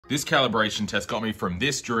This calibration test got me from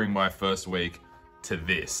this during my first week to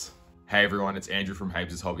this. Hey everyone, it's Andrew from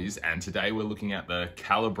Habes' Hobbies, and today we're looking at the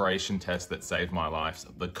calibration test that saved my life,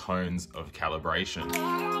 the cones of calibration.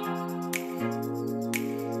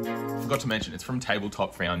 Forgot to mention, it's from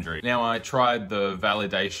Tabletop Foundry. Now I tried the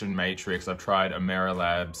validation matrix, I've tried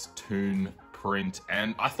Amerilab's Toon print,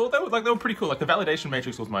 and I thought they were pretty cool. Like, the validation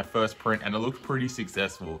matrix was my first print and it looked pretty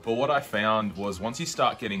successful. But what I found was once you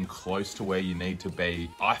start getting close to where you need to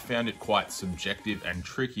be, I found it quite subjective and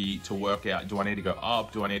tricky to work out, do I need to go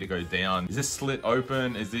up? Do I need to go down? Is this slit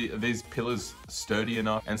open? Are these pillars sturdy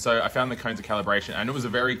enough? And so I found the cones of calibration, and it was a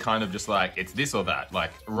very kind of just like, it's this or that,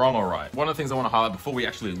 like wrong or right. One of the things I want to highlight before we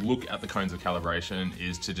actually look at the cones of calibration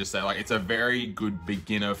is to just say, like, it's a very good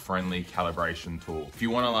beginner friendly calibration tool. If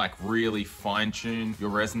you want to like really fine tune your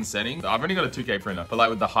resin settings, I've only got a 2K printer, but like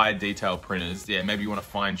with the high detail printers, yeah, maybe you want to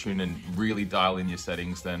fine tune and really dial in your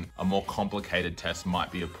settings, then a more complicated test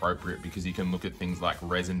might be appropriate because you can look at things like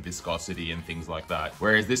resin viscosity and things like that.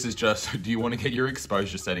 Whereas this is just, do you want to get your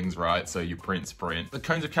exposure settings right so your prints print? The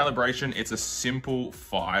cones of calibration, it's a simple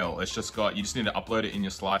file. It's just got, you just need to upload it in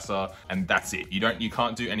your slicer and that's it. You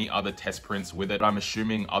can't do any other test prints with it. I'm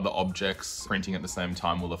assuming other objects printing at the same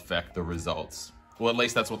time will affect the results. Well, at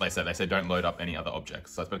least that's what they said. They said don't load up any other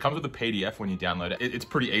objects. But it comes with a PDF when you download it. It's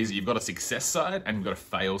pretty easy. You've got a success side and you've got a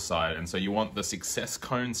fail side. And so you want the success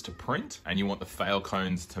cones to print and you want the fail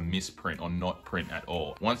cones to misprint or not print at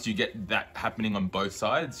all. Once you get that happening on both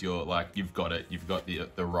sides, you're like, you've got it. You've got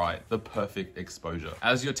the perfect exposure.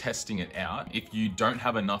 As you're testing it out, if you don't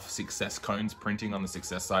have enough success cones printing on the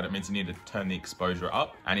success side, it means you need to turn the exposure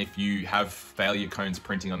up. And if you have failure cones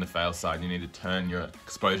printing on the fail side, you need to turn your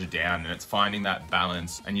exposure down, and it's finding that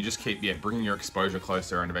balance, and you just keep bringing your exposure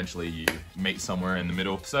closer, and eventually you meet somewhere in the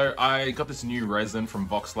middle. So I got this new resin from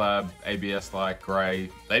VoxLab, ABS Like Gray.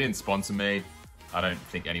 They didn't sponsor me. I don't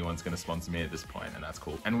think anyone's going to sponsor me at this point, and that's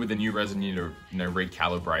cool. And with the new resin, you need to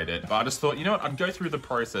recalibrate it. But I just thought, you know what, I'd go through the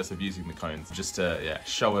process of using the cones just to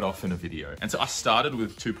show it off in a video. And so I started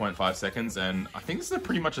with 2.5 seconds, and I think this is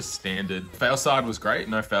pretty much a standard. Fail side was great,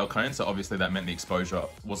 no fail cones, so obviously that meant the exposure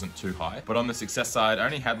wasn't too high. But on the success side, I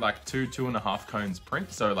only had like 2.5 cones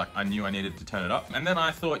print, so like I knew I needed to turn it up. And then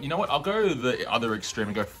I thought, you know what, I'll go the other extreme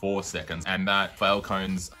and go 4 seconds. And that fail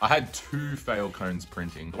cones, I had 2 fail cones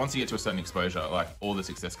printing. Once you get to a certain exposure, like all the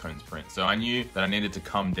success cones print. So I knew that I needed to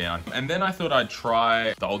come down. And then I thought I'd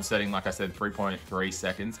try the old setting, like I said, 3.3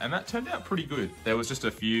 seconds. And that turned out pretty good. There was just a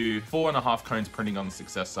few 4.5 cones printing on the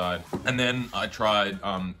success side. And then I tried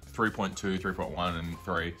 3.2, 3.1, and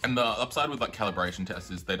 3. And the upside with like calibration tests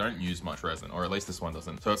is they don't use much resin, or at least this one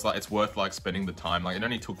doesn't. So it's like, it's worth like spending the time. Like it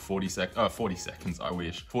only took 40 seconds, I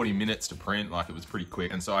wish. 40 minutes to print, like it was pretty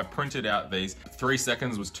quick. And so I printed out these. 3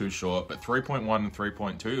 seconds was too short, but 3.1 and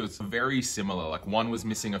 3.2 was very similar. Like one was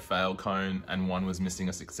missing a fail cone and one was missing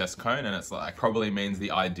a success cone, and it's like probably means the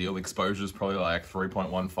ideal exposure is probably like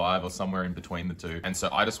 3.15 or somewhere in between the two. And so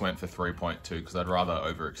I just went for 3.2 because I'd rather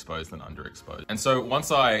overexpose than underexpose. And so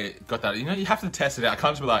once I got that, you know, you have to test it out. I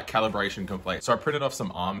can't just be like calibration complete. So I printed off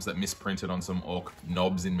some arms that misprinted on some orc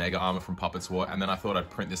knobs in Mega Armor from Puppets War, and then I thought I'd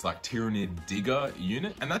print this like Tyrannid Digger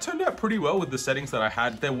unit, and that turned out pretty well with the settings that I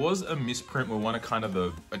had. There was a misprint where one of kind of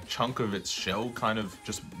a chunk of its shell kind of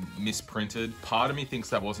just misprinted. Part of me thinks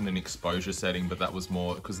that wasn't an exposure setting, but that was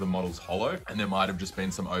more because the model's hollow, and there might have just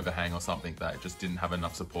been some overhang or something that just didn't have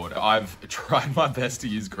enough support. I've tried my best to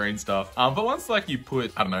use green stuff, but once like you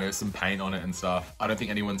put, I don't know, some paint on it and stuff, I don't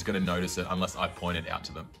think anyone's going to notice it unless I point it out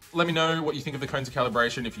to them. Let me know what you think of the cones of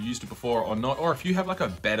calibration, if you used it before or not, or if you have like a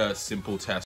better simple test